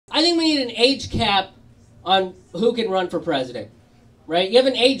I think we need an age cap on who can run for president, right? You have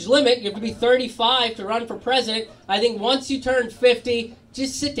an age limit. You have to be 35 to run for president. I think once you turn 50,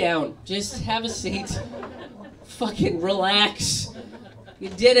 just sit down. Just have a seat. Fucking relax. You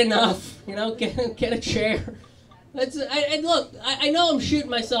did enough. You know, get a chair. Look, I know I'm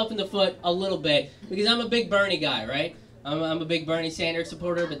shooting myself in the foot a little bit because I'm a big Bernie guy, right? I'm a big Bernie Sanders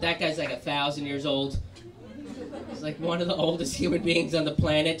supporter, but that guy's like 1,000 years old. He's like one of the oldest human beings on the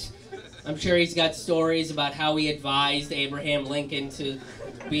planet. I'm sure he's got stories about how he advised Abraham Lincoln to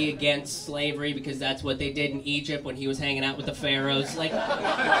be against slavery because that's what they did in Egypt when he was hanging out with the pharaohs. Like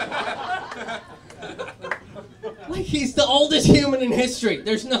he's the oldest human in history.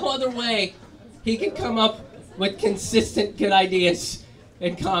 There's no other way he can come up with consistent good ideas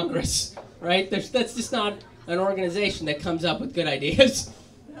in Congress, right? That's just not an organization that comes up with good ideas,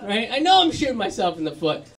 right? I know I'm shooting myself in the foot.